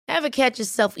Ever catch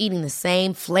yourself eating the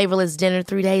same flavorless dinner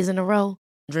 3 days in a row?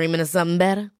 Dreaming of something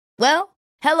better? Well,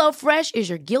 HelloFresh is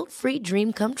your guilt-free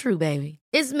dream come true, baby.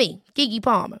 It's me, Keke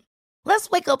Palmer. Let's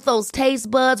wake up those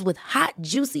taste buds with hot,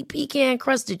 juicy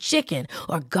pecan-crusted chicken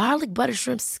or garlic butter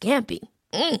shrimp scampi.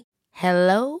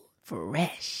 Hello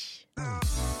Fresh.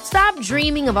 Stop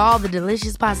dreaming of all the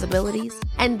delicious possibilities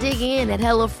and dig in at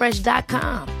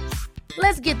HelloFresh.com.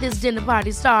 Let's get this dinner party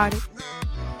started.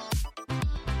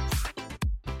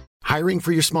 Hiring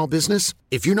for your small business?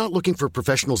 If you're not looking for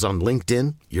professionals on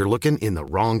LinkedIn, you're looking in the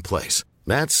wrong place.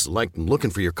 That's like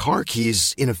looking for your car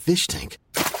keys in a fish tank.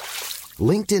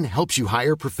 LinkedIn helps you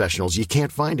hire professionals you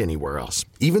can't find anywhere else,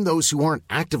 even those who aren't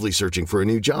actively searching for a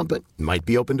new job but might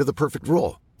be open to the perfect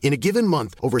role. In a given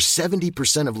month, over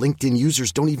 70% of LinkedIn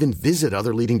users don't even visit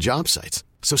other leading job sites.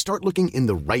 So start looking in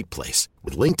the right place.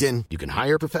 With LinkedIn, you can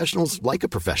hire professionals like a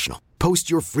professional.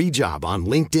 Post your free job on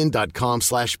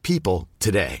linkedin.com/people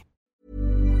today.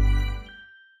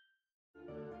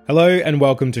 Hello and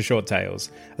welcome to Short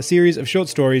Tales, a series of short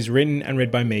stories written and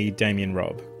read by me, Damien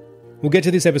Robb. We'll get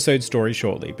to this episode's story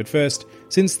shortly, but first,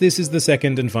 since this is the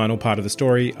second and final part of the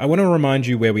story, I want to remind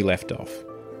you where we left off.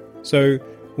 So,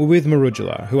 we're with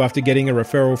Marugula, who after getting a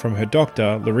referral from her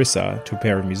doctor, Larissa, to a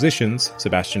pair of musicians,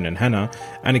 Sebastian and Hannah,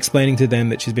 and explaining to them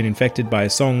that she's been infected by a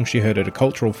song she heard at a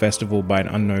cultural festival by an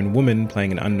unknown woman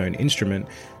playing an unknown instrument,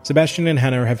 Sebastian and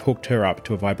Hannah have hooked her up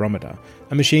to a vibrometer,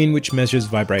 a machine which measures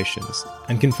vibrations,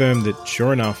 and confirmed that,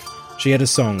 sure enough, she had a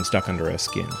song stuck under her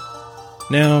skin.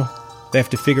 Now, they have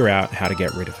to figure out how to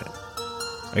get rid of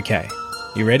it. Okay,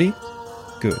 you ready?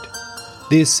 Good.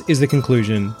 This is the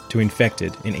conclusion to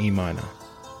Infected in E minor.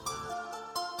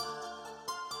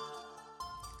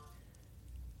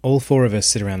 All four of us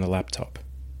sit around the laptop.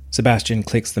 Sebastian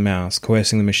clicks the mouse,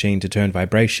 coercing the machine to turn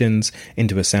vibrations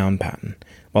into a sound pattern,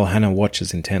 while Hannah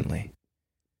watches intently.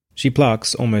 She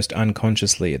plucks, almost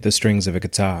unconsciously, at the strings of a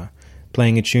guitar,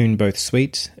 playing a tune both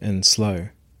sweet and slow.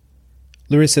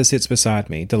 Larissa sits beside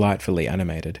me, delightfully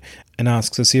animated, and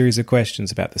asks a series of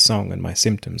questions about the song and my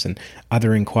symptoms, and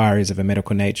other inquiries of a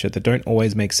medical nature that don't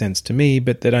always make sense to me,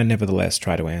 but that I nevertheless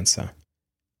try to answer.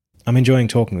 I'm enjoying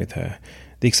talking with her.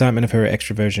 The excitement of her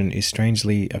extroversion is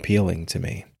strangely appealing to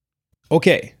me.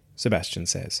 Okay, Sebastian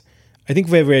says. I think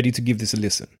we're ready to give this a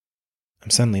listen.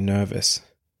 I'm suddenly nervous.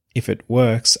 If it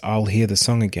works, I'll hear the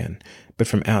song again, but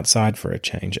from outside for a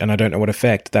change, and I don't know what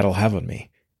effect that'll have on me.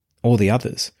 Or the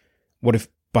others. What if,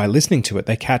 by listening to it,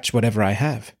 they catch whatever I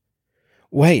have?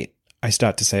 Wait, I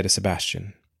start to say to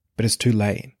Sebastian, but it's too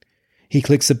late. He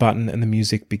clicks a button and the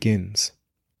music begins.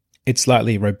 It's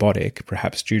slightly robotic,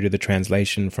 perhaps due to the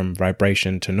translation from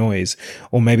vibration to noise,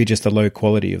 or maybe just the low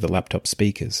quality of the laptop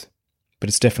speakers. But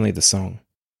it's definitely the song.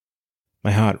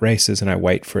 My heart races and I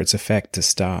wait for its effect to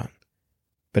start.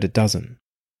 But it doesn't.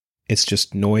 It's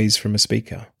just noise from a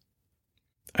speaker.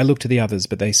 I look to the others,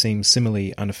 but they seem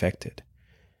similarly unaffected.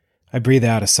 I breathe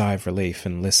out a sigh of relief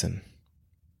and listen.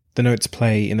 The notes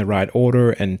play in the right order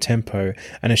and tempo,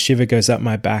 and a shiver goes up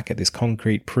my back at this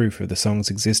concrete proof of the song's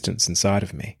existence inside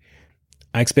of me.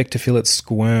 I expect to feel it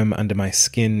squirm under my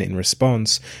skin in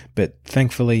response, but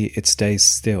thankfully it stays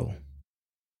still.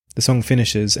 The song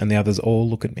finishes and the others all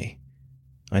look at me.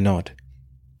 I nod.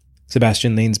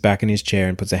 Sebastian leans back in his chair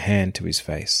and puts a hand to his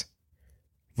face.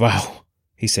 Wow,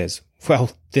 he says.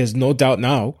 Well, there's no doubt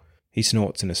now. He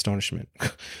snorts in astonishment.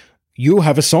 You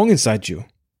have a song inside you.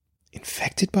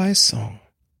 Infected by a song,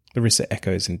 Larissa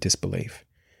echoes in disbelief.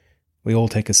 We all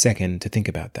take a second to think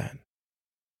about that.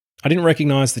 I didn't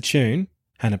recognise the tune,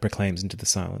 Hannah proclaims into the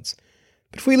silence.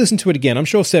 But if we listen to it again, I'm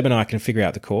sure Seb and I can figure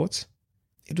out the chords.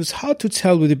 It was hard to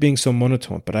tell with it being so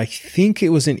monotone, but I think it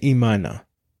was in E minor,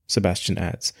 Sebastian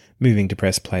adds, moving to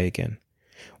press play again.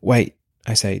 Wait,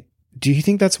 I say, do you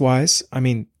think that's wise? I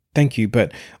mean, thank you,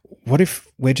 but what if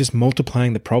we're just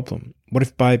multiplying the problem? What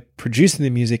if by producing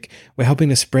the music, we're helping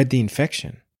to spread the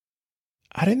infection?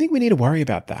 I don't think we need to worry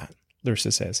about that,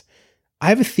 Larissa says. I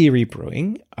have a theory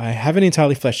brewing. I haven't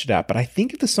entirely fleshed it out, but I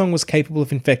think if the song was capable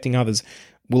of infecting others,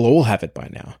 we'll all have it by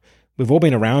now. We've all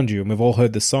been around you and we've all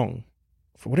heard the song.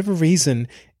 For whatever reason,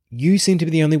 you seem to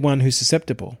be the only one who's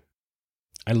susceptible.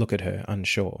 I look at her,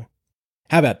 unsure.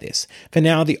 How about this? For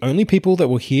now, the only people that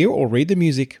will hear or read the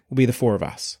music will be the four of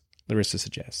us, Larissa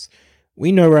suggests.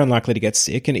 We know we're unlikely to get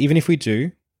sick, and even if we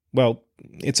do, well,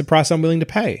 it's a price I'm willing to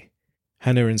pay.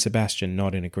 Hannah and Sebastian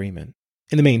nod in agreement.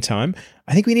 In the meantime,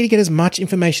 I think we need to get as much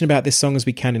information about this song as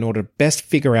we can in order to best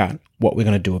figure out what we're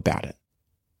going to do about it.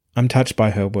 I'm touched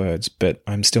by her words, but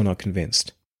I'm still not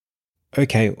convinced.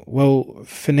 Okay, well,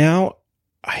 for now,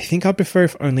 I think I'd prefer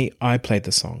if only I played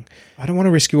the song. I don't want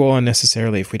to risk you all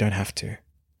unnecessarily if we don't have to.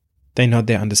 They nod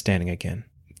their understanding again.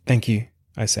 Thank you,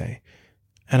 I say,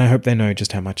 and I hope they know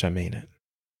just how much I mean it.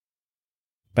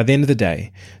 By the end of the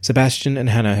day, Sebastian and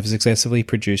Hannah have successfully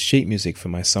produced sheet music for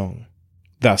my song.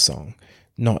 The song,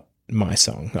 not my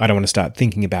song. I don't want to start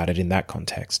thinking about it in that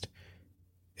context.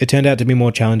 It turned out to be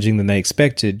more challenging than they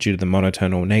expected due to the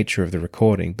monotonal nature of the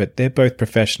recording, but they're both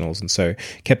professionals and so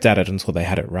kept at it until they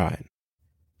had it right.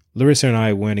 Larissa and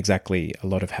I weren't exactly a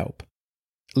lot of help.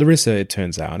 Larissa, it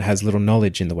turns out, has little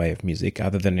knowledge in the way of music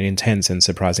other than an intense and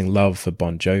surprising love for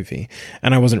Bon Jovi,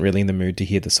 and I wasn't really in the mood to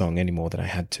hear the song any more than I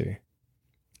had to.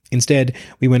 Instead,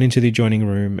 we went into the adjoining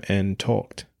room and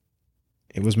talked.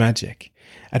 It was magic.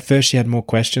 At first she had more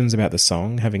questions about the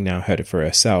song, having now heard it for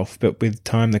herself, but with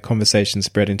time the conversation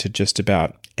spread into just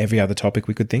about every other topic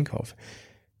we could think of.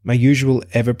 My usual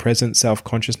ever-present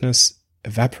self-consciousness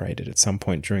evaporated at some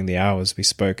point during the hours we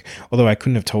spoke, although I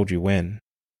couldn't have told you when.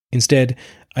 Instead,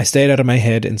 I stayed out of my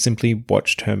head and simply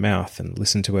watched her mouth and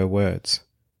listened to her words.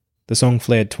 The song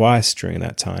flared twice during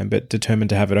that time, but determined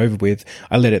to have it over with,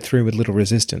 I let it through with little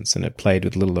resistance and it played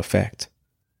with little effect.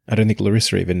 I don't think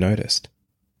Larissa even noticed.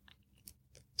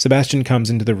 Sebastian comes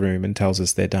into the room and tells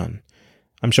us they're done.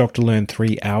 I'm shocked to learn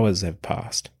 3 hours have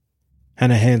passed.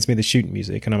 Hannah hands me the sheet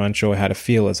music and I'm unsure how to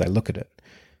feel as I look at it.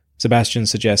 Sebastian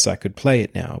suggests I could play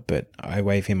it now, but I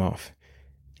wave him off.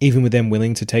 Even with them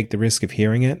willing to take the risk of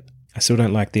hearing it, I still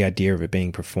don't like the idea of it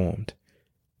being performed.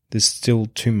 There's still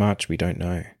too much we don't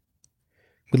know.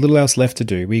 With little else left to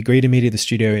do, we agree to meet at the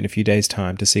studio in a few days'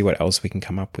 time to see what else we can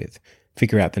come up with,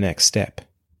 figure out the next step.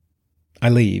 I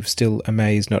leave, still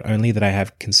amazed not only that I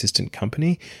have consistent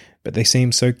company, but they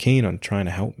seem so keen on trying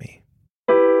to help me.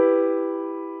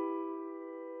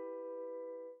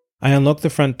 I unlock the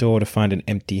front door to find an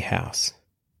empty house.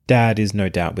 Dad is no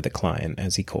doubt with a client,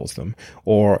 as he calls them,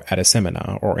 or at a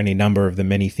seminar, or any number of the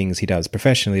many things he does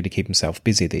professionally to keep himself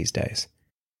busy these days.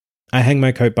 I hang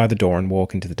my coat by the door and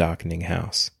walk into the darkening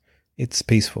house. It's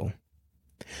peaceful.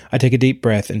 I take a deep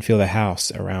breath and feel the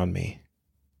house around me.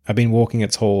 I've been walking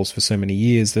its halls for so many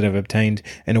years that I've obtained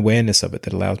an awareness of it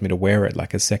that allows me to wear it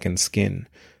like a second skin,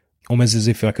 almost as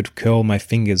if I could curl my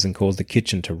fingers and cause the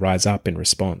kitchen to rise up in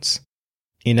response.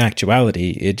 In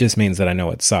actuality, it just means that I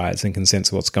know its size and can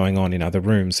sense what's going on in other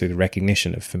rooms through the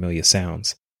recognition of familiar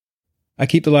sounds. I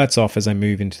keep the lights off as I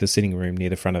move into the sitting room near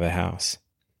the front of the house.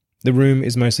 The room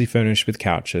is mostly furnished with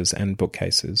couches and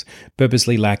bookcases,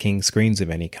 purposely lacking screens of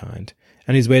any kind,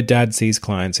 and is where Dad sees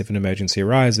clients if an emergency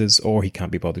arises or he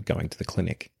can't be bothered going to the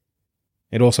clinic.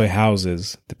 It also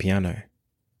houses the piano.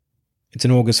 It's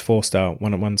an August Forster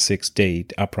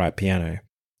 116D upright piano,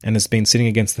 and has been sitting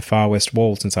against the far west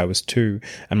wall since I was 2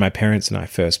 and my parents and I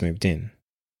first moved in.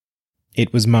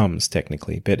 It was Mum's,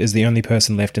 technically, but as the only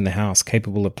person left in the house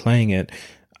capable of playing it,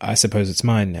 I suppose it's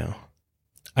mine now.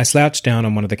 I slouch down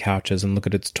on one of the couches and look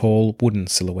at its tall, wooden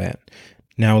silhouette,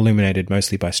 now illuminated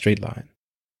mostly by streetlight.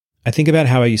 I think about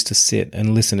how I used to sit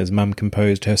and listen as Mum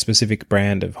composed her specific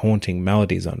brand of haunting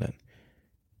melodies on it.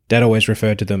 Dad always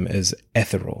referred to them as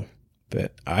ethereal,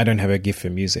 but I don't have a gift for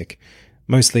music.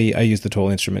 Mostly, I use the tall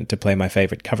instrument to play my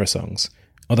favourite cover songs,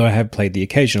 although I have played the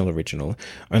occasional original,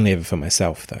 only ever for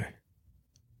myself, though.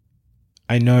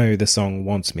 I know the song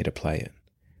wants me to play it.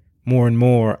 More and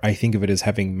more, I think of it as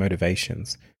having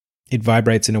motivations. It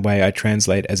vibrates in a way I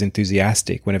translate as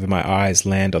enthusiastic whenever my eyes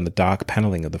land on the dark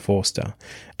panelling of the Forster,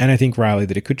 and I think wryly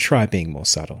that it could try being more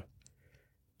subtle.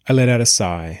 I let out a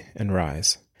sigh and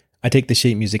rise. I take the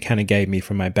sheet music Hannah gave me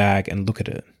from my bag and look at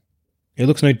it. It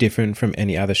looks no different from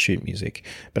any other sheet music,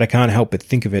 but I can't help but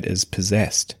think of it as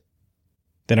possessed.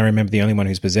 Then I remember the only one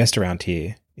who's possessed around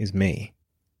here is me.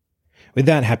 With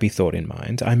that happy thought in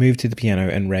mind, I move to the piano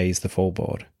and raise the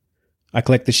fallboard. I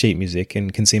collect the sheet music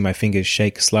and can see my fingers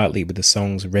shake slightly with the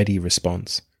song's ready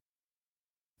response.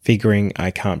 Figuring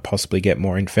I can't possibly get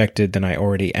more infected than I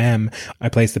already am, I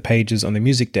place the pages on the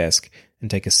music desk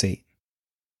and take a seat.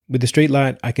 With the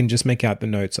streetlight, I can just make out the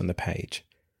notes on the page.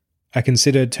 I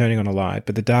considered turning on a light,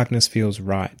 but the darkness feels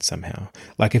right somehow,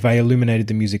 like if I illuminated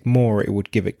the music more, it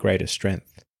would give it greater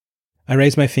strength. I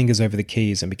raise my fingers over the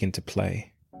keys and begin to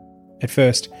play. At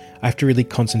first, I have to really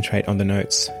concentrate on the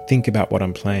notes, think about what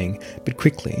I'm playing, but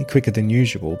quicker than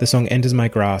usual, the song enters my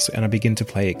grasp and I begin to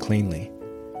play it cleanly.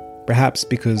 Perhaps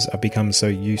because I've become so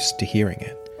used to hearing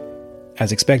it.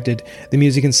 As expected, the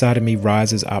music inside of me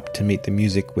rises up to meet the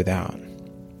music without.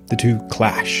 The two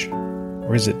clash.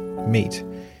 Or is it meet?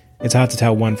 It's hard to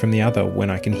tell one from the other when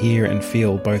I can hear and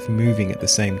feel both moving at the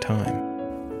same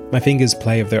time. My fingers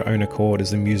play of their own accord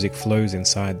as the music flows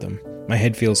inside them. My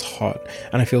head feels hot,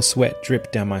 and I feel sweat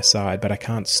drip down my side, but I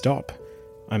can't stop.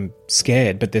 I'm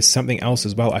scared, but there's something else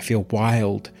as well. I feel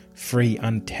wild, free,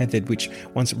 untethered, which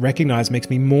once recognized makes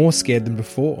me more scared than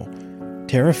before.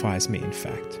 terrifies me, in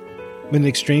fact. With an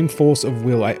extreme force of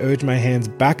will, I urge my hands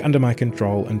back under my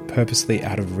control and purposely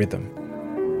out of rhythm.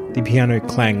 The piano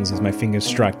clangs as my fingers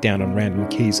strike down on random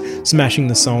keys, smashing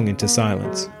the song into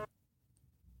silence.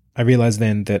 I realize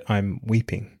then that I'm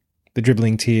weeping. The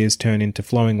dribbling tears turn into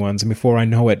flowing ones, and before I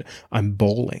know it, I'm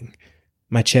bawling.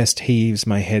 My chest heaves,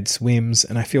 my head swims,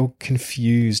 and I feel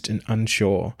confused and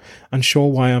unsure. Unsure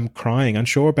why I'm crying,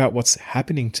 unsure about what's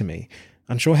happening to me,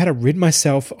 unsure how to rid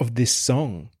myself of this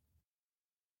song.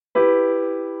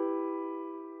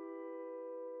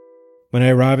 When I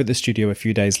arrive at the studio a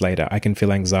few days later, I can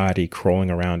feel anxiety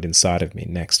crawling around inside of me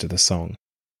next to the song.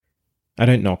 I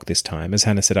don't knock this time, as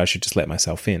Hannah said I should just let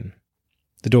myself in.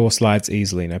 The door slides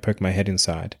easily and I poke my head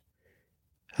inside.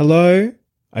 "Hello?"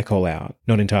 I call out,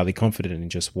 not entirely confident in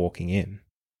just walking in.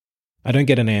 I don't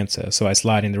get an answer, so I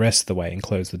slide in the rest of the way and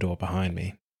close the door behind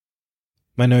me.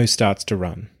 My nose starts to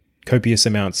run. Copious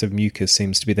amounts of mucus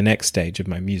seems to be the next stage of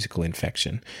my musical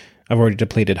infection. I've already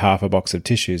depleted half a box of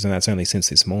tissues, and that's only since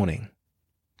this morning.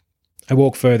 I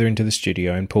walk further into the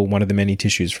studio and pull one of the many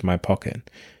tissues from my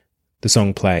pocket. The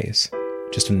song plays,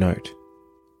 just a note,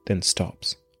 then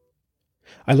stops.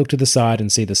 I look to the side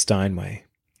and see the Steinway.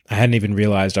 I hadn't even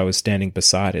realized I was standing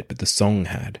beside it, but the song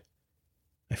had.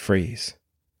 I freeze.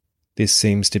 This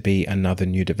seems to be another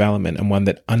new development, and one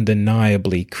that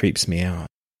undeniably creeps me out.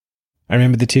 I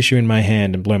remember the tissue in my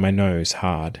hand and blow my nose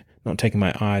hard, not taking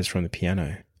my eyes from the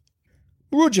piano.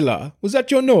 "Marugula, was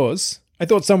that your nose? I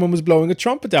thought someone was blowing a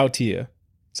trumpet out here,"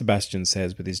 Sebastian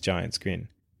says with his giant grin.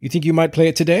 "You think you might play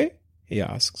it today?" he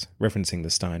asks, referencing the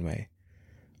Steinway.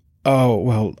 "Oh,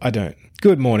 well, I don't."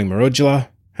 "Good morning, Marugula,"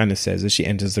 Hannah says as she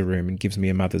enters the room and gives me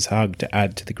a mother's hug to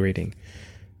add to the greeting.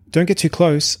 "Don't get too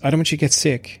close. I don't want you to get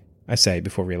sick," I say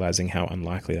before realizing how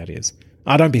unlikely that is.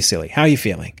 Don't be silly. How are you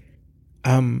feeling?"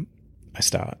 I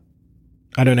start.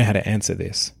 I don't know how to answer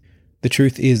this. The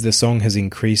truth is the song has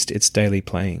increased its daily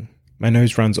playing. My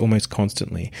nose runs almost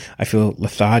constantly. I feel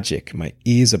lethargic, my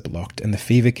ears are blocked, and the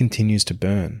fever continues to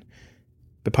burn.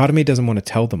 But part of me doesn't want to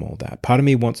tell them all that. Part of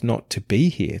me wants not to be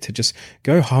here, to just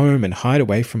go home and hide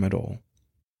away from it all.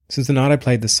 Since the night I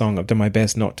played the song, I've done my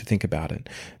best not to think about it,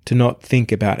 to not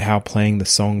think about how playing the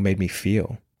song made me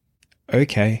feel.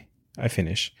 "Okay," I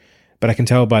finish, but I can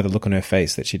tell by the look on her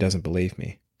face that she doesn't believe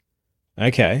me.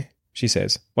 "Okay," she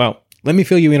says. "Well, let me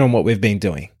fill you in on what we've been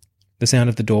doing." The sound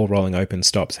of the door rolling open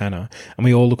stops Hannah, and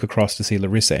we all look across to see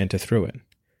Larissa enter through it.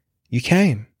 "You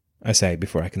came," I say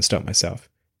before I can stop myself.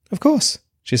 "Of course,"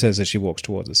 she says as she walks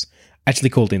towards us.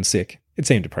 "Actually called in sick. It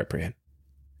seemed appropriate."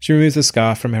 She removes the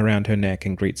scarf from around her neck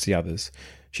and greets the others.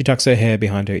 She tucks her hair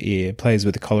behind her ear, plays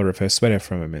with the collar of her sweater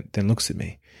for a moment, then looks at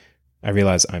me. I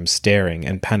realize I'm staring,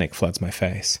 and panic floods my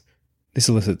face. This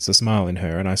elicits a smile in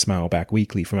her, and I smile back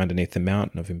weakly from underneath the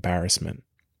mountain of embarrassment.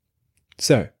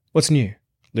 "So, what's new?"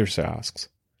 Larissa asks.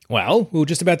 "Well, we were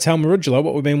just about to tell Marugula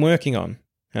what we've been working on,"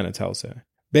 Hannah tells her.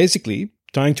 "Basically,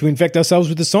 trying to infect ourselves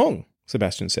with the song,"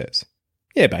 Sebastian says.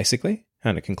 "Yeah, basically,"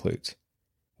 Hannah concludes.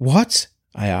 "What?"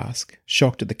 I ask,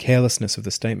 shocked at the carelessness of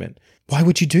the statement. "Why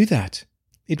would you do that?"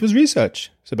 "It was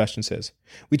research," Sebastian says.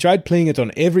 "We tried playing it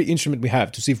on every instrument we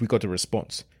have to see if we got a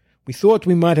response. We thought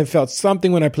we might have felt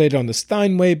something when I played it on the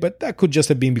Steinway, but that could just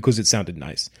have been because it sounded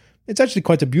nice. It's actually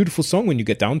quite a beautiful song when you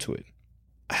get down to it."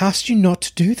 "I asked you not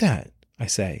to do that," I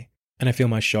say, and I feel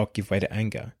my shock give way to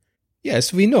anger.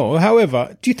 "Yes, we know.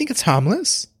 However, do you think it's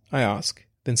harmless?" I ask,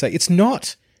 then say, "It's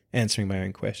not," answering my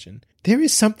own question. "There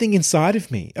is something inside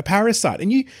of me, a parasite,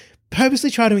 and you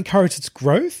purposely try to encourage its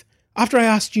growth after I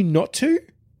asked you not to?"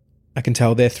 I can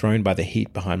tell they're thrown by the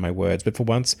heat behind my words, but for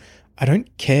once, I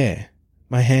don't care.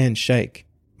 My hands shake.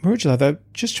 "Marugula, they're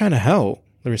just trying to help,"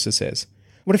 Larissa says.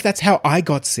 "What if that's how I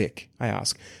got sick?" I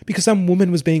ask. "Because some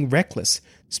woman was being reckless,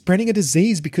 spreading a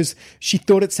disease because she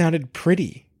thought it sounded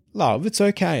pretty." "Love, it's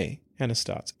okay," Hannah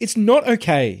starts. "It's not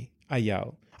okay," I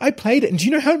yell. "I played it, and do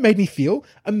you know how it made me feel?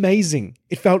 Amazing.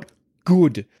 It felt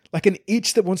good, like an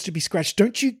itch that wants to be scratched.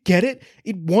 Don't you get it?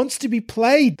 It wants to be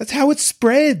played. That's how it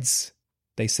spreads."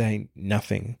 They say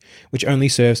nothing, which only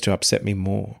serves to upset me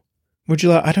more.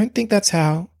 "Marugula, I don't think that's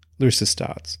how," Larissa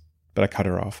starts, but I cut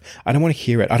her off. "I don't want to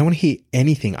hear it. I don't want to hear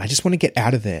anything. I just want to get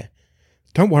out of there."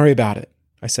 "Don't worry about it,"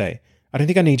 I say. "I don't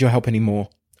think I need your help anymore."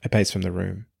 I pace from the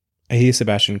room. I hear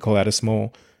Sebastian call out a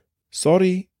small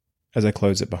 "sorry" as I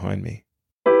close it behind me.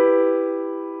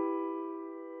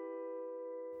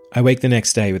 I wake the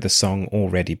next day with the song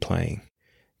already playing.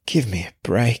 "Give me a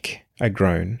break," I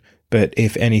groan, but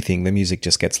if anything, the music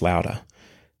just gets louder.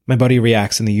 My body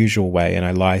reacts in the usual way, and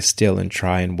I lie still and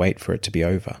try and wait for it to be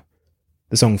over.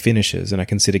 The song finishes, and I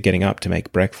consider getting up to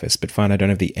make breakfast, but find I don't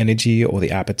have the energy or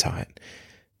the appetite.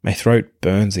 My throat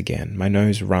burns again, my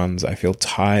nose runs, I feel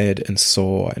tired and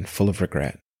sore and full of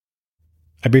regret.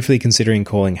 I'm briefly considering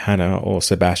calling Hannah or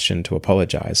Sebastian to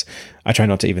apologise. I try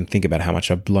not to even think about how much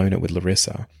I've blown it with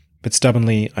Larissa, but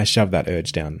stubbornly I shove that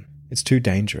urge down. It's too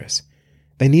dangerous.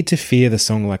 They need to fear the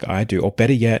song like I do, or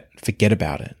better yet, forget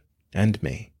about it. And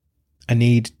me. I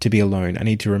need to be alone. I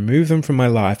need to remove them from my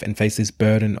life and face this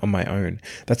burden on my own.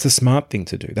 That's the smart thing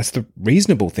to do. That's the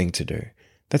reasonable thing to do.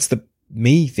 That's the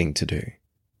me thing to do.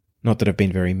 Not that I've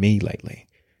been very me lately.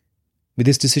 With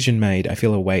this decision made, I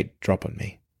feel a weight drop on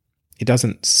me. It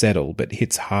doesn't settle, but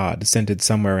hits hard, centered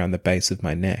somewhere around the base of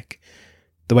my neck.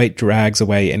 The weight drags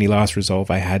away any last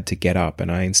resolve I had to get up,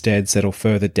 and I instead settle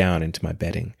further down into my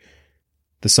bedding.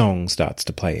 The song starts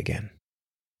to play again.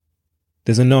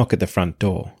 There's a knock at the front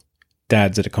door.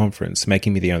 Dad's at a conference,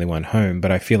 making me the only one home,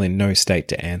 but I feel in no state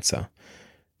to answer.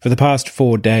 For the past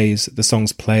 4 days, the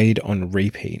song's played on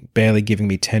repeat, barely giving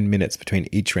me 10 minutes between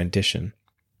each rendition.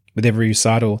 With every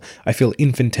recital, I feel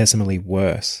infinitesimally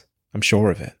worse. I'm sure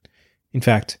of it. In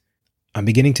fact, I'm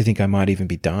beginning to think I might even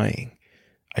be dying.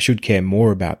 I should care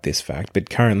more about this fact, but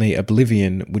currently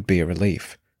oblivion would be a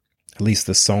relief. At least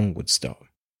the song would stop.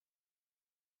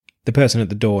 The person at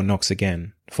the door knocks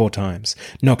again, 4 times.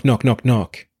 Knock, knock, knock,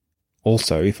 knock.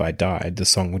 Also, if I died, the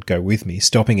song would go with me,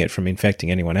 stopping it from infecting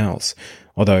anyone else.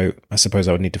 Although, I suppose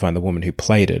I would need to find the woman who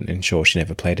played it and ensure she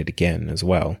never played it again as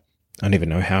well. I don't even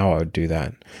know how I would do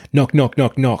that. Knock, knock,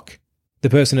 knock, knock.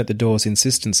 The person at the door's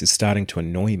insistence is starting to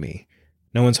annoy me.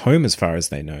 No one's home as far as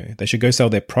they know. They should go sell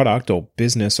their product or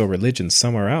business or religion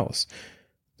somewhere else.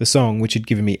 The song, which had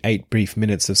given me 8 brief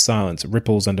minutes of silence,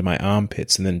 ripples under my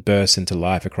armpits and then bursts into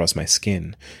life across my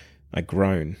skin. I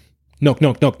groan. Knock,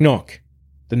 knock, knock, knock.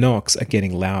 The knocks are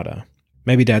getting louder.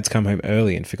 Maybe Dad's come home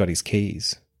early and forgot his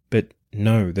keys. But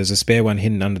no, there's a spare one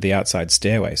hidden under the outside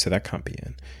stairway, so that can't be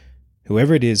it.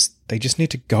 Whoever it is, they just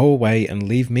need to go away and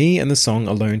leave me and the song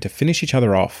alone to finish each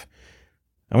other off.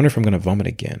 I wonder if I'm going to vomit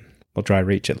again. Or dry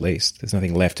reach at least. There's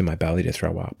nothing left in my belly to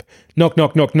throw up. Knock,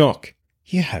 knock, knock, knock.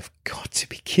 You have got to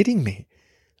be kidding me.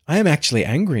 I am actually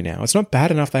angry now. It's not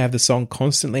bad enough I have the song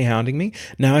constantly hounding me.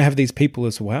 Now I have these people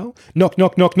as well. Knock,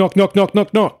 knock, knock, knock, knock, knock,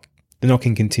 knock, knock. The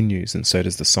knocking continues, and so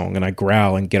does the song, and I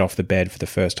growl and get off the bed for the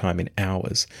first time in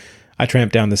hours. I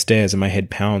tramp down the stairs and my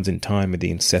head pounds in time with the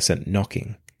incessant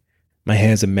knocking. My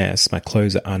hair's a mess, my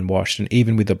clothes are unwashed, and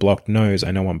even with a blocked nose,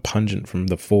 I know I'm pungent from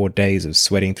the 4 days of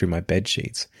sweating through my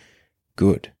bedsheets.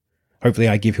 Good. Hopefully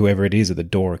I give whoever it is at the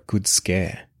door a good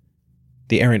scare.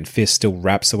 The errant fist still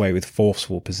raps away with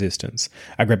forceful persistence.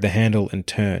 I grab the handle and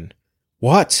turn.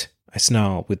 What? I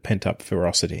snarl with pent-up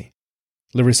ferocity.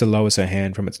 Larissa lowers her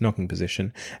hand from its knocking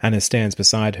position. Anna stands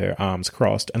beside her, arms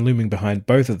crossed, and looming behind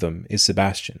both of them is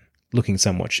Sebastian, looking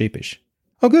somewhat sheepish.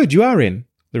 Oh good, you are in,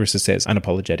 Larissa says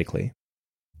unapologetically.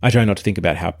 I try not to think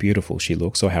about how beautiful she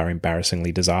looks or how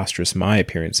embarrassingly disastrous my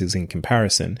appearance is in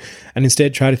comparison, and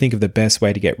instead try to think of the best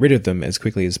way to get rid of them as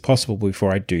quickly as possible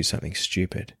before I do something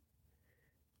stupid.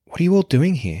 What are you all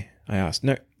doing here? I ask.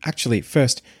 No, actually,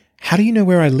 first, how do you know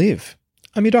where I live?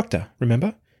 I'm your doctor,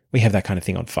 remember? We have that kind of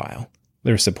thing on file,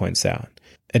 Larissa points out.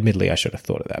 Admittedly, I should have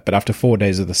thought of that, but after 4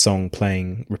 days of the song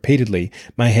playing repeatedly,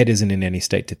 my head isn't in any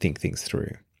state to think things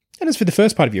through. And as for the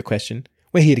first part of your question,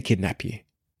 we're here to kidnap you.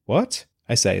 What?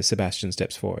 I say as Sebastian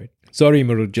steps forward. Sorry,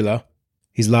 Marugula.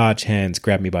 His large hands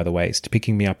grab me by the waist,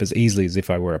 picking me up as easily as if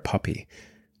I were a puppy.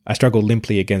 I struggle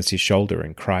limply against his shoulder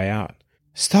and cry out.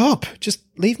 Stop! Just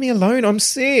leave me alone, I'm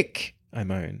sick! I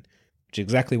moan. Which is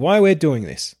exactly why we're doing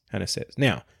this, Hannah says.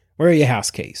 Now, where are your house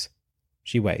keys?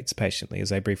 She waits patiently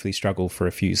as I briefly struggle for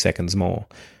a few seconds more.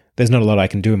 There's not a lot I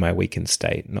can do in my weakened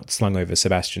state, not slung over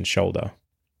Sebastian's shoulder.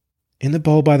 In the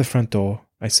bowl by the front door,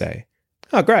 I say.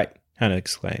 Oh, great, Hannah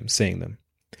exclaims, seeing them.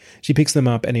 She picks them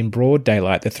up, and in broad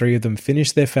daylight, the 3 of them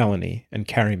finish their felony and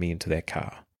carry me into their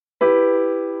car.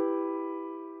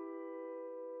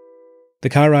 The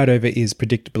car ride over is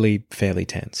predictably fairly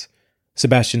tense.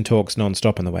 Sebastian talks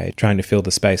non-stop on the way, trying to fill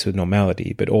the space with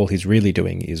normality, but all he's really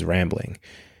doing is rambling.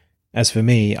 As for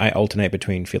me, I alternate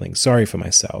between feeling sorry for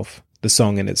myself, the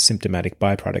song and its symptomatic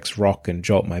byproducts rock and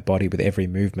jolt my body with every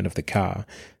movement of the car,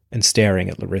 and staring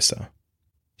at Larissa.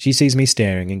 She sees me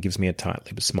staring and gives me a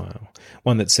tight-lipped smile,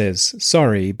 one that says,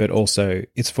 sorry, but also,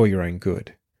 it's for your own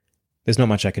good. There's not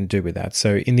much I can do with that,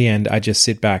 so in the end I just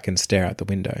sit back and stare out the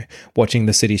window, watching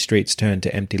the city streets turn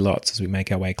to empty lots as we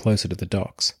make our way closer to the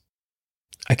docks.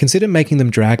 I consider making them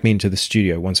drag me into the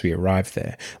studio once we arrive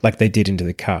there, like they did into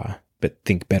the car, but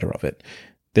think better of it.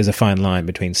 There's a fine line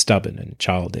between stubborn and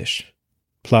childish.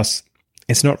 Plus,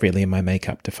 it's not really in my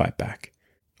makeup to fight back.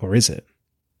 Or is it?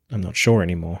 I'm not sure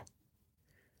anymore.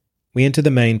 We enter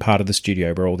the main part of the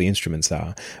studio where all the instruments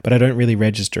are, but I don't really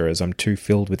register as I'm too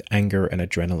filled with anger and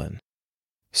adrenaline.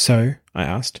 "So," I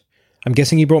asked, "I'm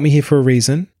guessing you brought me here for a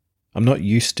reason?" I'm not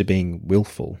used to being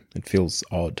willful. It feels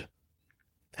odd.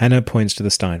 Hannah points to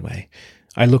the Steinway.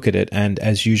 I look at it, and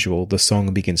as usual, the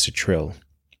song begins to trill.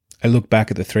 I look back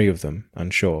at the three of them,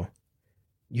 unsure.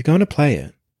 "You're going to play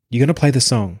it. You're going to play the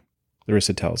song,"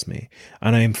 Larissa tells me,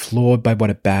 and I am floored by what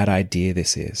a bad idea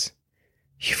this is.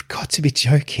 "You've got to be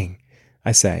joking,"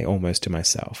 I say, almost to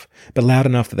myself, but loud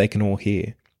enough that they can all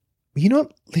hear. "Were you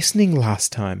not listening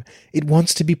last time? It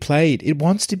wants to be played. It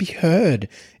wants to be heard.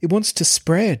 It wants to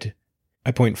spread."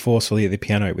 I point forcefully at the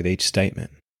piano with each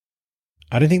statement.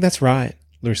 "I don't think that's right,"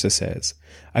 Larissa says.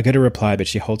 I go to reply, but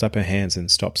she holds up her hands and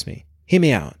stops me. "Hear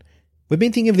me out. We've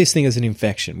been thinking of this thing as an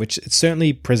infection, which it's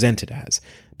certainly presented as.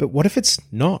 But what if it's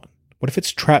not? What if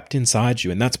it's trapped inside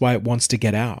you and that's why it wants to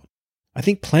get out? I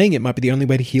think playing it might be the only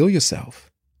way to heal yourself."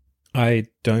 I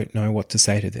don't know what to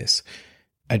say to this.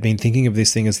 I'd been thinking of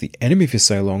this thing as the enemy for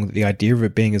so long that the idea of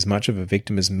it being as much of a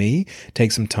victim as me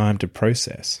takes some time to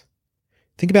process.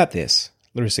 "Think about this,"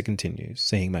 Larissa continues,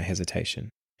 seeing my hesitation.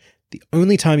 "The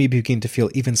only time you begin to feel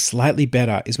even slightly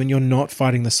better is when you're not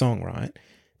fighting the song, right?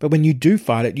 But when you do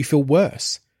fight it, you feel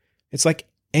worse. It's like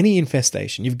any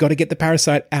infestation. You've got to get the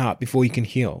parasite out before you can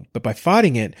heal. But by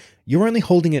fighting it, you're only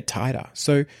holding it tighter.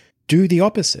 So do the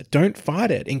opposite. Don't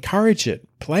fight it. Encourage it.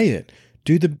 Play it.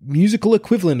 Do the musical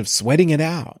equivalent of sweating it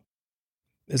out."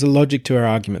 There's a logic to her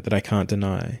argument that I can't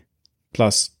deny.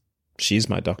 Plus, she's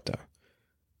my doctor.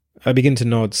 I begin to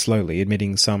nod slowly,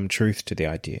 admitting some truth to the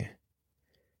idea.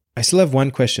 "I still have one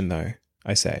question, though,"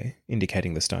 I say,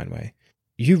 indicating the Steinway.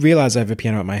 "You realize I have a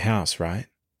piano at my house, right?"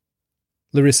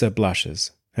 Larissa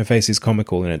blushes. Her face is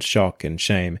comical in its shock and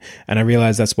shame, and I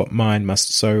realize that's what mine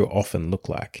must so often look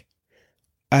like.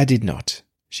 "I did not,"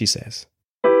 she says.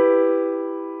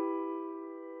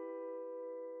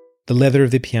 The leather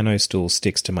of the piano stool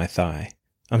sticks to my thigh.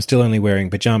 I'm still only wearing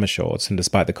pajama shorts, and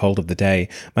despite the cold of the day,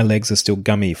 my legs are still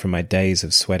gummy from my days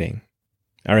of sweating.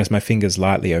 I rest my fingers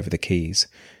lightly over the keys.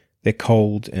 They're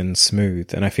cold and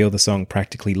smooth, and I feel the song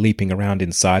practically leaping around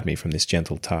inside me from this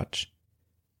gentle touch.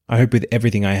 I hope with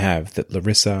everything I have that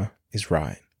Larissa is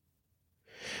right.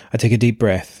 I take a deep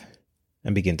breath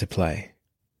and begin to play.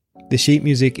 The sheet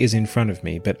music is in front of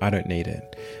me, but I don't need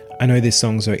it. I know this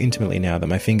song so intimately now that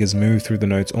my fingers move through the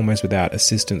notes almost without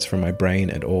assistance from my brain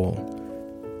at all.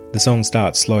 The song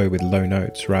starts slow with low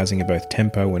notes, rising in both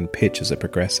tempo and pitch as it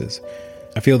progresses.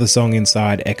 I feel the song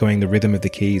inside echoing the rhythm of the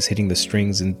keys hitting the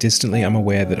strings, and distantly I'm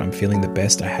aware that I'm feeling the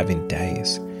best I have in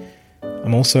days.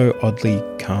 I'm also oddly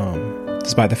calm,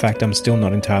 despite the fact I'm still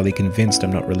not entirely convinced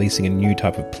I'm not releasing a new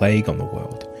type of plague on the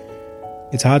world.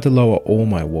 It's hard to lower all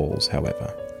my walls,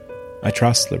 however. I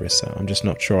trust Larissa, I'm just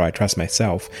not sure I trust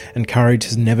myself, and courage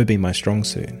has never been my strong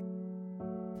suit.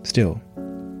 Still,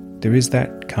 there is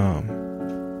that calm.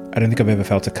 I don't think I've ever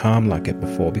felt a calm like it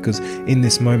before, because in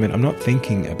this moment I'm not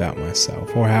thinking about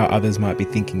myself or how others might be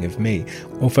thinking of me,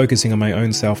 or focusing on my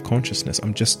own self-consciousness.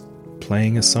 I'm just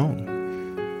playing a song.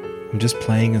 I'm just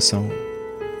playing a song,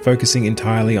 focusing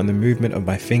entirely on the movement of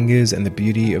my fingers and the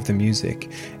beauty of the music.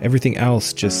 Everything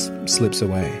else just slips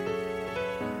away.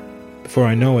 Before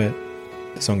I know it,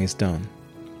 the song is done.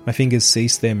 My fingers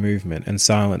cease their movement and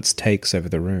silence takes over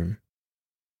the room.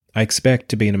 I expect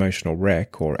to be an emotional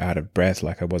wreck or out of breath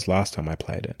like I was last time I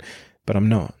played it, but I'm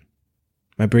not.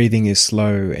 My breathing is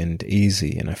slow and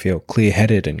easy, and I feel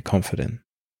clear-headed and confident.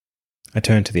 I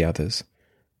turn to the others.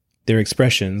 Their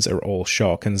expressions are all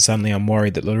shock, and suddenly I'm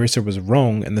worried that Larissa was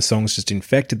wrong and the song's just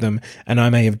infected them, and I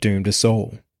may have doomed us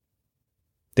all.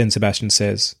 Then Sebastian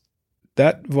says,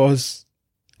 "That was..."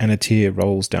 and a tear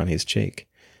rolls down his cheek.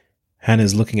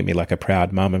 Hannah's looking at me like a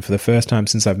proud mum, and for the first time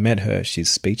since I've met her, she's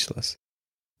speechless.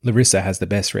 Larissa has the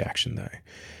best reaction, though.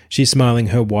 She's smiling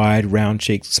her wide,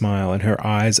 round-cheeked smile, and her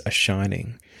eyes are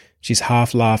shining. She's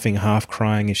half laughing, half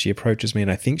crying as she approaches me, and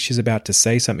I think she's about to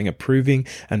say something approving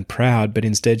and proud, but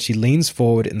instead she leans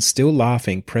forward and, still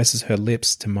laughing, presses her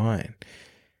lips to mine.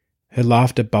 Her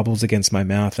laughter bubbles against my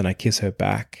mouth, and I kiss her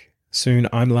back. Soon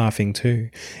I'm laughing too,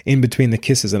 in between the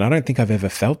kisses, and I don't think I've ever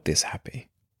felt this happy.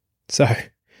 "So,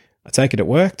 I take it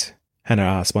worked?" Hannah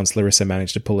asks once Larissa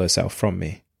managed to pull herself from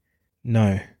me.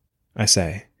 "No," I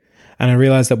say, and I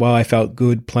realise that while I felt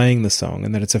good playing the song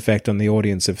and that its effect on the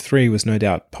audience of 3 was no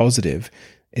doubt positive,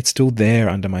 it's still there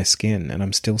under my skin and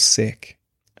I'm still sick.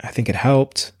 "I think it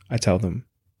helped," I tell them,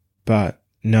 "but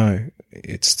no,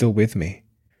 it's still with me."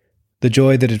 The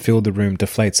joy that had filled the room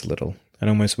deflates a little, and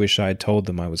I almost wish I had told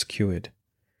them I was cured.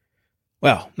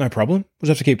 "Well, no problem, we'll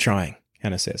just have to keep trying,"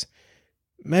 Hannah says.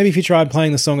 "Maybe if you tried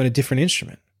playing the song on a different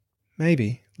instrument."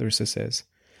 "Maybe," Larissa says.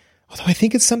 Although I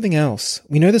think it's something else.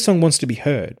 We know the song wants to be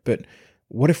heard, but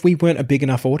what if we weren't a big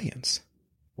enough audience?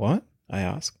 What? I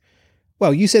ask.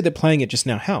 Well, you said that playing it just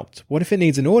now helped. What if it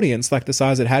needs an audience like the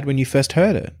size it had when you first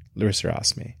heard it? Larissa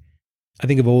asked me. I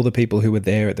think of all the people who were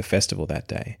there at the festival that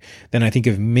day. Then I think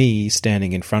of me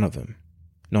standing in front of them.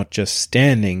 Not just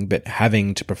standing, but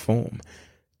having to perform.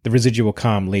 The residual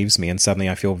calm leaves me, and suddenly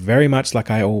I feel very much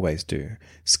like I always do,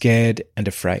 scared and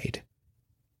afraid.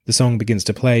 The song begins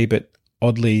to play, but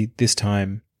oddly, this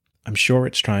time, I'm sure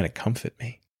it's trying to comfort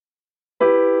me.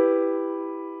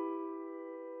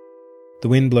 The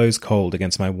wind blows cold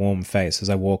against my warm face as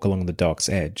I walk along the dock's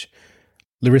edge.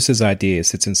 Larissa's idea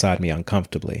sits inside me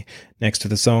uncomfortably, next to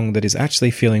the song that is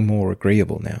actually feeling more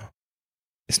agreeable now.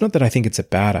 It's not that I think it's a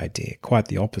bad idea, quite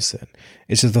the opposite.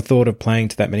 It's just the thought of playing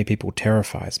to that many people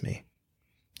terrifies me.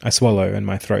 I swallow and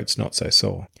my throat's not so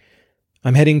sore.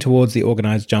 I'm heading towards the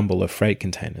organised jumble of freight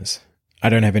containers. I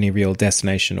don't have any real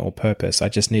destination or purpose, I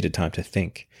just needed time to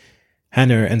think.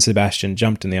 Hannah and Sebastian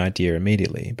jumped on the idea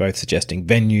immediately, both suggesting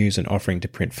venues and offering to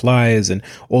print flyers and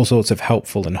all sorts of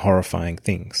helpful and horrifying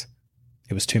things.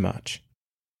 It was too much.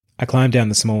 I climb down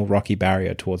the small rocky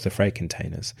barrier towards the freight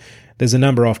containers. There's a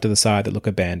number off to the side that look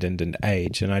abandoned and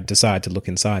aged, and I decide to look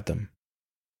inside them.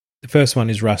 The first one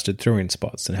is rusted through in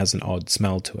spots and has an odd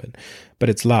smell to it, but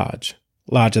it's larger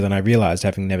than I realised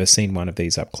having never seen one of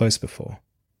these up close before.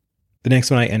 The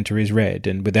next one I enter is red,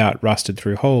 and without rusted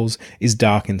through holes, is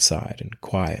dark inside and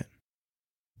quiet.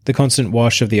 The constant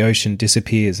wash of the ocean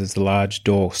disappears as the large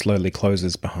door slowly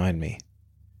closes behind me.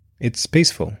 It's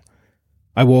peaceful.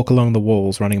 I walk along the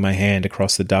walls, running my hand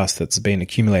across the dust that's been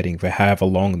accumulating for however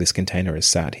long this container has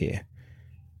sat here.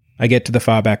 I get to the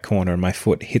far back corner and my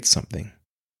foot hits something.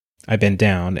 I bend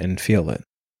down and feel it.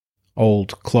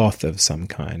 Old cloth of some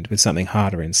kind, with something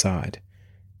harder inside.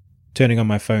 Turning on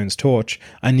my phone's torch,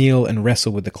 I kneel and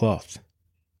wrestle with the cloth.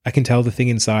 I can tell the thing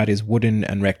inside is wooden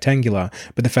and rectangular,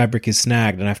 but the fabric is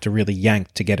snagged and I have to really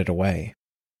yank to get it away.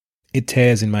 It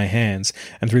tears in my hands,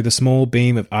 and through the small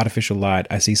beam of artificial light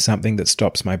I see something that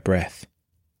stops my breath.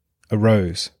 A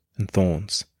rose and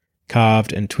thorns,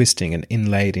 carved and twisting and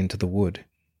inlaid into the wood.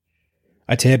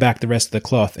 I tear back the rest of the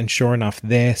cloth, and sure enough,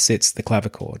 there sits the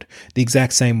clavichord, the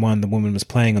exact same one the woman was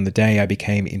playing on the day I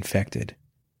became infected.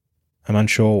 I'm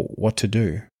unsure what to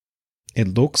do. It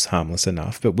looks harmless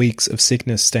enough, but weeks of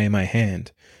sickness stay in my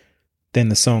hand. Then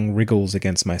the song wriggles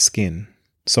against my skin,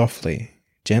 softly,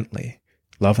 gently,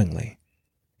 lovingly.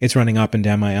 It's running up and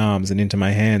down my arms and into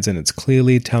my hands, and it's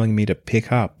clearly telling me to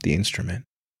pick up the instrument.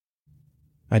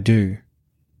 I do,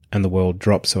 and the world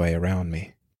drops away around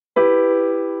me.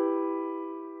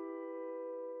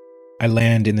 I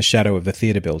land in the shadow of the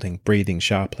theatre building, breathing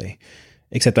sharply.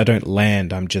 Except I don't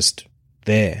land, I'm just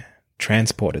there,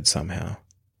 transported somehow.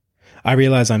 I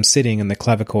realise I'm sitting and the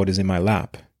clavichord is in my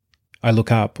lap. I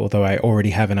look up, although I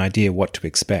already have an idea what to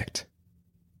expect.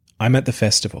 I'm at the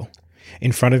festival.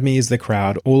 In front of me is the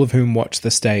crowd, all of whom watch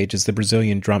the stage as the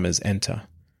Brazilian drummers enter.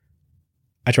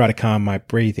 I try to calm my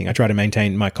breathing. I try to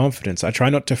maintain my confidence. I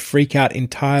try not to freak out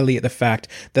entirely at the fact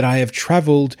that I have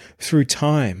travelled through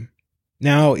time.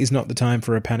 Now is not the time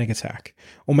for a panic attack.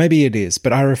 Or maybe it is,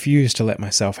 but I refuse to let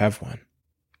myself have one.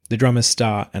 The drummers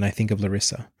start, and I think of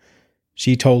Larissa.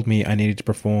 She told me I needed to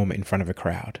perform in front of a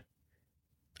crowd.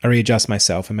 I readjust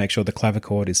myself and make sure the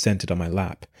clavichord is centered on my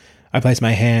lap. I place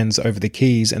my hands over the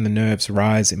keys and the nerves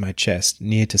rise in my chest,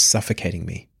 near to suffocating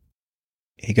me.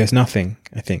 Here goes nothing,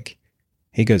 I think.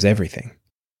 Here goes everything.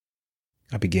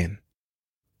 I begin.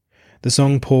 The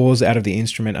song pours out of the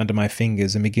instrument under my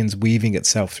fingers and begins weaving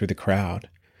itself through the crowd.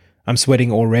 I'm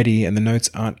sweating already and the notes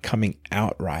aren't coming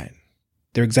out right.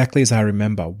 They're exactly as I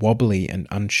remember, wobbly and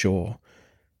unsure.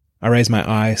 I raise my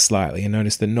eyes slightly and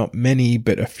notice that not many,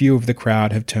 but a few of the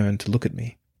crowd have turned to look at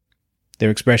me. Their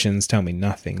expressions tell me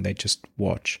nothing, they just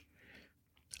watch.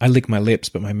 I lick my lips,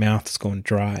 but my mouth's gone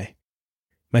dry.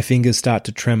 My fingers start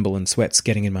to tremble and sweat's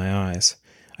getting in my eyes.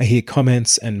 I hear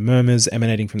comments and murmurs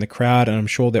emanating from the crowd, and I'm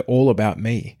sure they're all about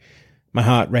me. My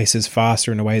heart races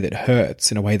faster in a way that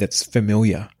hurts, in a way that's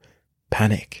familiar.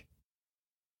 Panic.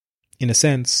 In a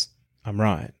sense, I'm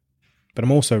right, but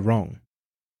I'm also wrong.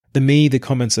 The me the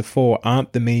comments are for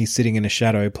aren't the me sitting in a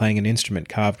shadow playing an instrument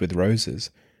carved with roses.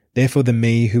 They're for the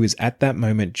me who is at that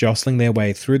moment jostling their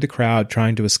way through the crowd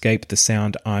trying to escape the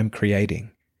sound I'm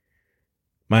creating.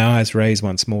 My eyes raise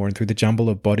once more, and through the jumble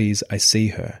of bodies I see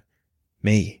her.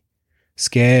 Me.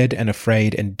 Scared and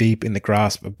afraid and deep in the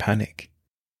grasp of panic.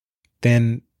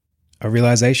 Then a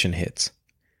realization hits.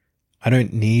 I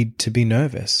don't need to be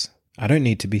nervous. I don't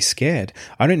need to be scared.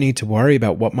 I don't need to worry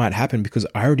about what might happen because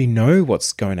I already know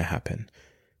what's going to happen.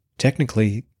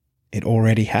 Technically, it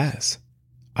already has.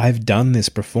 I've done this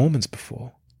performance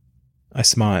before. I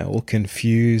smile,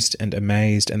 confused and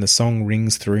amazed, and the song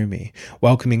rings through me,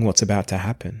 welcoming what's about to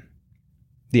happen.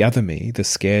 The other me, the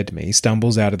scared me,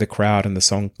 stumbles out of the crowd and the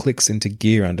song clicks into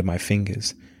gear under my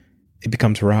fingers. It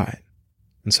becomes right,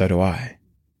 and so do I.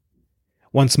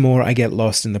 Once more I get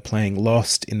lost in the playing,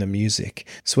 lost in the music.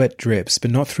 Sweat drips,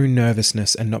 but not through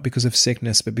nervousness and not because of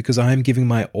sickness, but because I am giving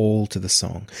my all to the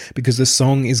song, because the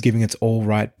song is giving its all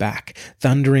right back,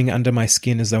 thundering under my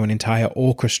skin as though an entire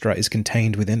orchestra is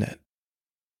contained within it.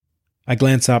 I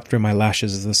glance up through my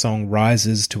lashes as the song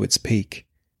rises to its peak.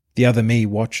 The other me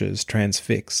watches,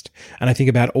 transfixed, and I think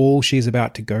about all she is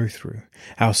about to go through,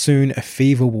 how soon a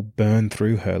fever will burn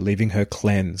through her, leaving her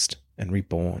cleansed and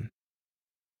reborn.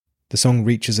 The song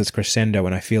reaches its crescendo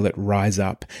and I feel it rise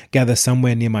up, gather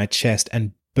somewhere near my chest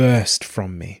and burst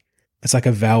from me. It's like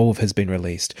a valve has been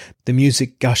released. The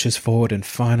music gushes forward and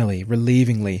finally,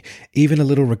 relievingly, even a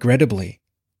little regrettably,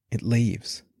 it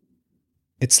leaves.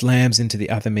 It slams into the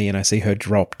other me and I see her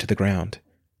drop to the ground.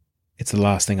 It's the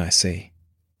last thing I see.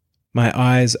 My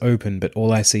eyes open, but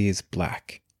all I see is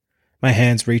black. My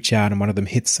hands reach out and one of them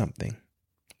hits something.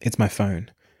 It's my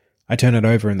phone. I turn it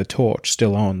over and the torch,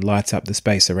 still on, lights up the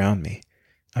space around me.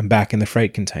 I'm back in the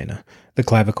freight container, the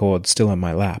clavichord still on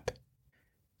my lap.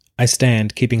 I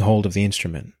stand, keeping hold of the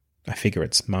instrument. I figure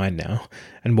it's mine now,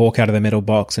 and walk out of the metal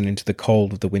box and into the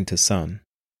cold of the winter sun.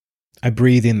 I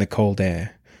breathe in the cold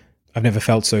air. I've never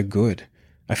felt so good.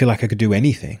 I feel like I could do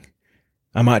anything.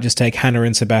 I might just take Hannah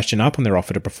and Sebastian up on their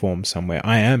offer to perform somewhere.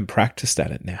 I am practiced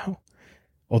at it now.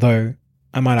 Although,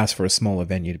 I might ask for a smaller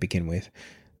venue to begin with.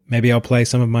 Maybe I'll play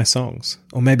some of my songs,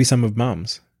 or maybe some of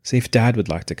Mum's, see if Dad would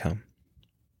like to come.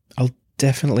 I'll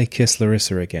definitely kiss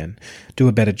Larissa again, do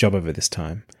a better job of it this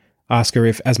time. Ask her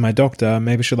if, as my doctor,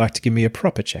 maybe she'd like to give me a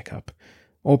proper checkup,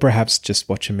 or perhaps just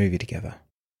watch a movie together.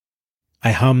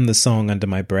 I hum the song under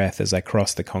my breath as I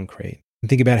cross the concrete, and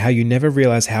think about how you never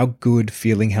realize how good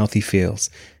feeling healthy feels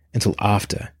until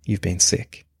after you've been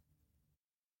sick.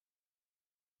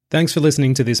 Thanks for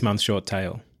listening to this month's short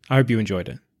tale. I hope you enjoyed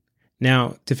it.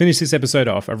 Now, to finish this episode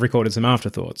off, I've recorded some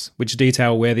afterthoughts, which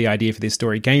detail where the idea for this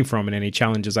story came from and any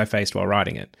challenges I faced while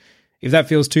writing it. If that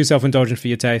feels too self-indulgent for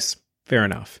your taste, fair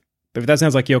enough. But if that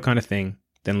sounds like your kind of thing,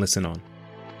 then listen on.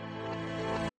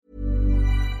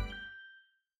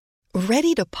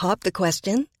 Ready to pop the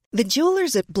question? The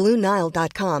jewelers at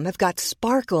BlueNile.com have got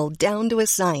sparkle down to a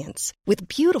science with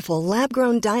beautiful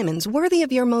lab-grown diamonds worthy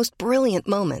of your most brilliant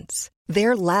moments.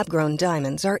 Their lab-grown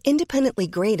diamonds are independently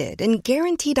graded and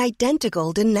guaranteed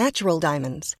identical to natural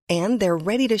diamonds, and they're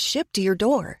ready to ship to your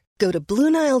door. Go to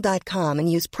BlueNile.com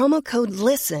and use promo code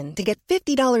LISTEN to get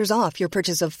 $50 off your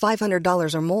purchase of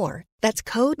 $500 or more. That's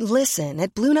code LISTEN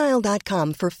at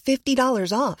BlueNile.com for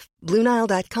 $50 off.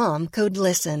 BlueNile.com, code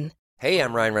LISTEN. Hey,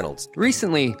 I'm Ryan Reynolds.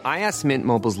 Recently, I asked Mint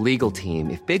Mobile's legal team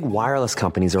if big wireless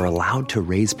companies are allowed to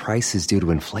raise prices due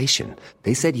to inflation.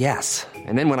 They said yes.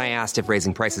 And then when I asked if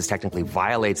raising prices technically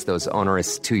violates those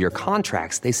onerous 2-year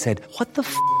contracts, they said, "What the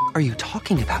f*** are you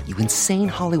talking about, you insane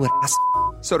Hollywood ass?"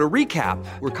 So to recap,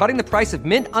 we're cutting the price of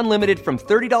Mint Unlimited from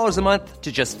 $30 a month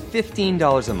to just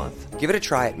 $15 a month. Give it a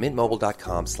try at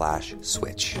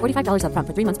mintmobile.com/switch. $45 up front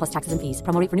for 3 months plus taxes and fees.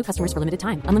 Promo rate for new customers for limited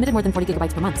time. Unlimited more than 40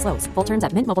 gigabytes per month. Slows full terms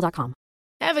at mintmobile.com.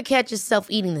 Ever catch yourself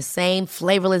eating the same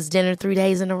flavorless dinner 3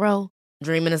 days in a row?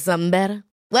 Dreaming of something better?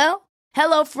 Well,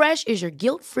 HelloFresh is your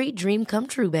guilt-free dream come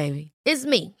true, baby. It's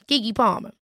me, Keke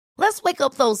Palmer. Let's wake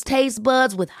up those taste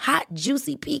buds with hot,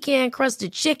 juicy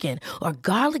pecan-crusted chicken or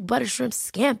garlic butter shrimp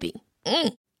scampi.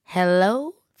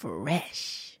 Hello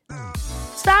Fresh.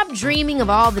 Stop dreaming of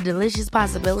all the delicious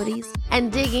possibilities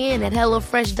and dig in at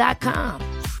HelloFresh.com.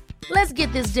 Let's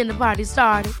get this dinner party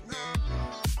started.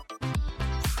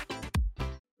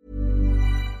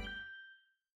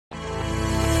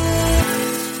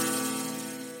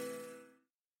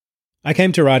 I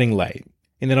came to writing late,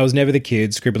 in that I was never the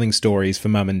kid scribbling stories for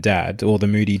mum and dad, or the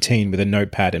moody teen with a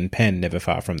notepad and pen never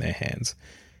far from their hands.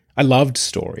 I loved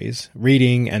stories.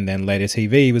 Reading, and then later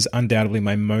TV, was undoubtedly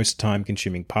my most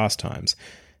time-consuming pastimes,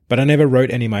 but I never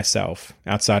wrote any myself,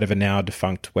 outside of a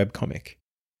now-defunct webcomic.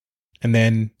 And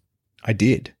then, I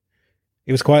did.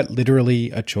 It was quite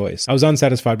literally a choice. I was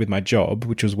unsatisfied with my job,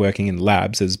 which was working in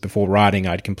labs, as before writing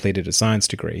I'd completed a science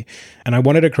degree, and I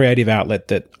wanted a creative outlet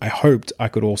that I hoped I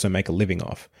could also make a living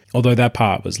off, although that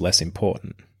part was less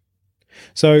important.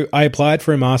 So I applied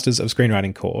for a Masters of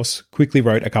Screenwriting course, quickly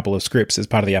wrote a couple of scripts as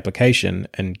part of the application,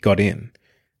 and got in.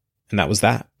 And that was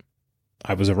that.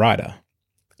 I was a writer.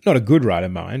 Not a good writer,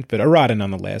 mind, but a writer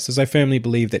nonetheless, as I firmly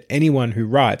believe that anyone who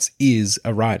writes is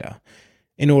a writer.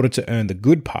 In order to earn the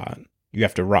good part, you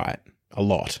have to write a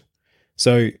lot.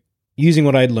 So Using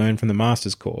what I'd learned from the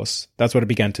master's course, that's what I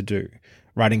began to do,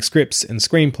 writing scripts and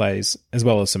screenplays, as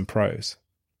well as some prose.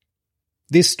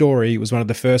 This story was one of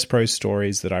the first prose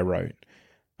stories that I wrote.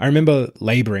 I remember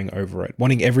labouring over it,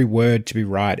 wanting every word to be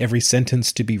right, every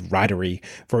sentence to be writery,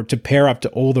 for it to pair up to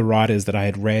all the writers that I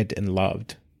had read and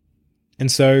loved.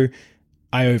 And so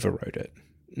I overwrote it.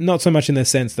 Not so much in the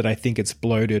sense that I think it's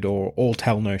bloated or all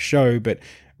tell no show, but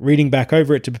reading back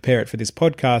over it to prepare it for this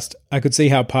podcast, I could see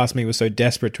how Past Me was so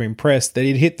desperate to impress that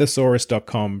he'd hit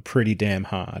thesaurus.com pretty damn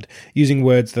hard, using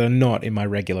words that are not in my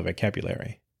regular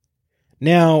vocabulary.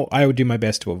 Now, I would do my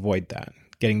best to avoid that.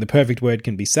 Getting the perfect word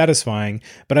can be satisfying,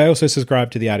 but I also subscribe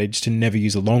to the adage to never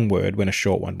use a long word when a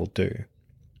short one will do.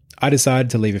 I decided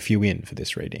to leave a few in for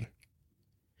this reading.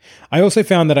 I also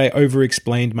found that I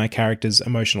over-explained my character's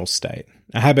emotional state,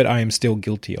 a habit I am still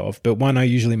guilty of, but one I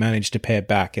usually manage to pare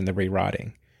back in the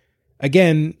rewriting.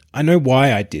 Again, I know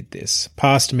why I did this.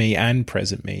 Past me and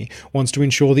present me wants to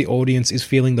ensure the audience is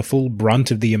feeling the full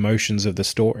brunt of the emotions of the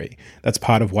story. That's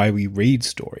part of why we read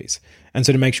stories. And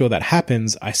so to make sure that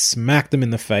happens, I smack them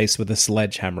in the face with a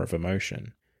sledgehammer of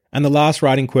emotion. And the last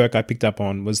writing quirk I picked up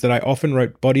on was that I often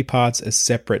wrote body parts as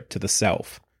separate to the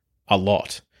self. A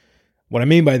lot. What I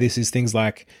mean by this is things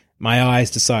like, my eyes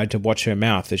decided to watch her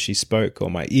mouth as she spoke, or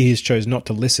my ears chose not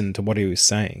to listen to what he was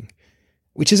saying.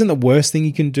 Which isn't the worst thing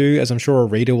you can do, as I'm sure a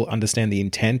reader will understand the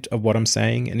intent of what I'm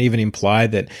saying, and even imply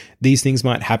that these things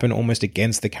might happen almost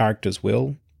against the character's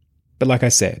will. But like I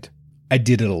said, I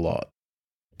did it a lot.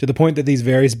 To the point that these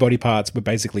various body parts were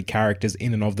basically characters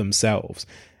in and of themselves.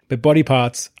 But body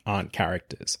parts aren't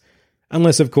characters.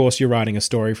 Unless, of course, you're writing a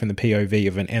story from the POV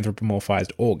of an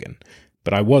anthropomorphized organ.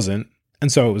 But I wasn't,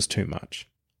 and so it was too much.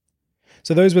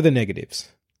 So those were the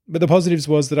negatives. But the positives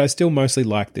was that I still mostly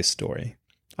liked this story.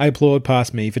 I applaud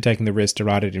Past Me for taking the risk to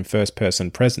write it in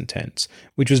first-person present tense,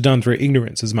 which was done through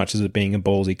ignorance as much as it being a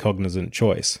ballsy cognizant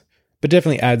choice, but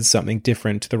definitely adds something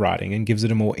different to the writing and gives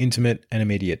it a more intimate and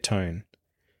immediate tone.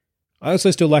 I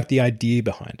also still like the idea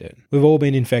behind it. We've all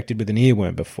been infected with an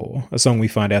earworm before, a song we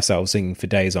find ourselves singing for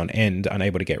days on end,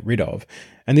 unable to get rid of,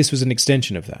 and this was an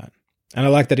extension of that. And I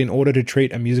like that in order to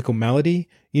treat a musical malady,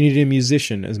 you needed a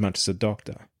musician as much as a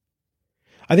doctor.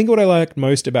 I think what I liked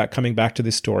most about coming back to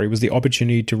this story was the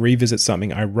opportunity to revisit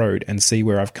something I wrote and see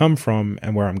where I've come from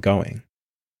and where I'm going.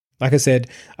 Like I said,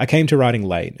 I came to writing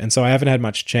late, and so I haven't had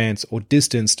much chance or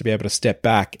distance to be able to step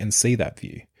back and see that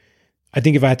view. I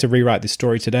think if I had to rewrite this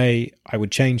story today, I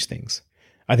would change things.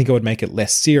 I think I would make it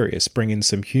less serious, bring in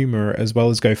some humour, as well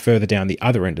as go further down the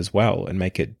other end as well, and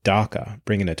make it darker,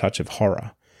 bring in a touch of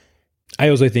horror. I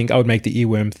also think I would make the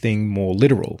earworm thing more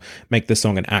literal, make the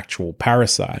song an actual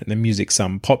parasite, and the music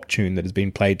some pop tune that has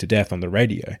been played to death on the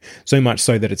radio, so much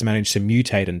so that it's managed to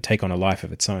mutate and take on a life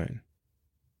of its own.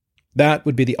 That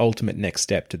would be the ultimate next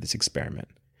step to this experiment.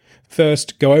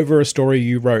 First, go over a story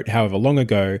you wrote however long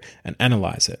ago and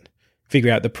analyse it.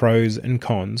 Figure out the pros and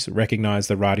cons, recognise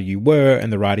the writer you were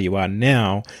and the writer you are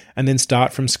now, and then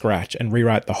start from scratch and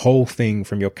rewrite the whole thing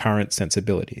from your current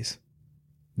sensibilities.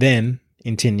 Then,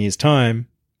 in 10 years' time,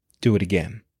 do it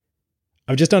again.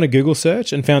 I've just done a Google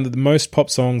search and found that the most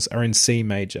pop songs are in C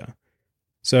major.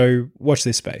 So watch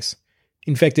this space.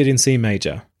 Infected in C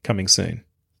major, coming soon.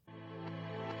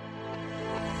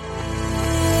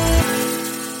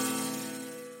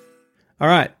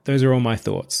 Alright, those are all my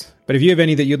thoughts. But if you have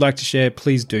any that you'd like to share,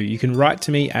 please do. You can write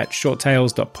to me at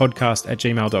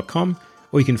shorttales.podcast@gmail.com,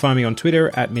 or you can find me on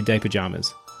Twitter at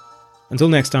middaypajamas. Until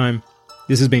next time,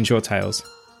 this has been Short Tales,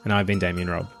 and I've been Damien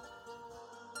Robb.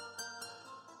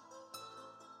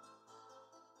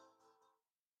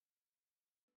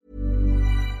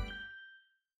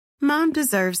 Mom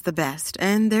deserves the best,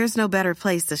 and there's no better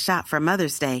place to shop for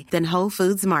Mother's Day than Whole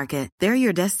Foods Market. They're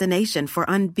your destination for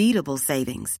unbeatable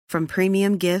savings, from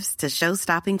premium gifts to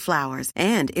show-stopping flowers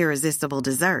and irresistible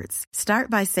desserts. Start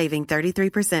by saving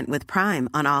 33% with Prime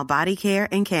on all body care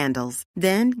and candles.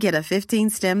 Then get a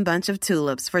 15-stem bunch of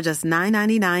tulips for just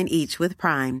 $9.99 each with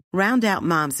Prime. Round out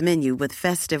Mom's menu with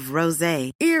festive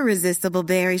rosé, irresistible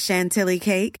berry chantilly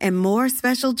cake, and more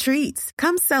special treats.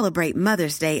 Come celebrate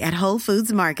Mother's Day at Whole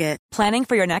Foods Market. Planning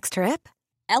for your next trip?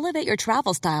 Elevate your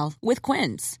travel style with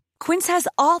Quince. Quince has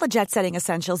all the jet-setting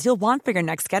essentials you'll want for your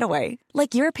next getaway,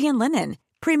 like European linen,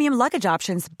 premium luggage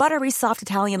options, buttery soft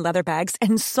Italian leather bags,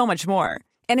 and so much more.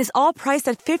 And is all priced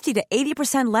at 50 to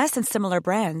 80% less than similar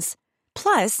brands.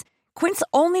 Plus, Quince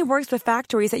only works with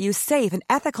factories that use safe and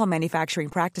ethical manufacturing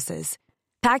practices.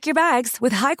 Pack your bags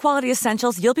with high-quality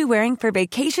essentials you'll be wearing for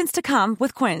vacations to come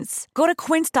with Quince. Go to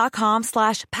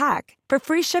quince.com/pack for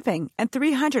free shipping and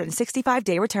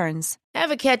 365-day returns.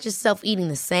 Ever catch yourself eating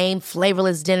the same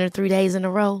flavorless dinner 3 days in a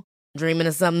row? Dreaming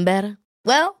of something better?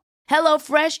 Well,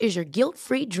 HelloFresh is your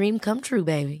guilt-free dream come true,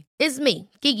 baby. It's me,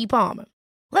 Keke Palmer.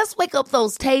 Let's wake up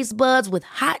those taste buds with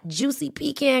hot, juicy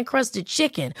pecan-crusted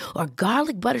chicken or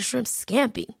garlic butter shrimp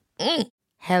scampi.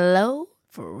 Hello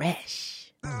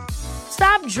Fresh.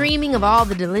 Stop dreaming of all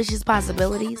the delicious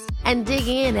possibilities and dig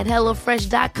in at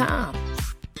HelloFresh.com.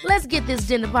 Let's get this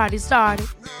dinner party started.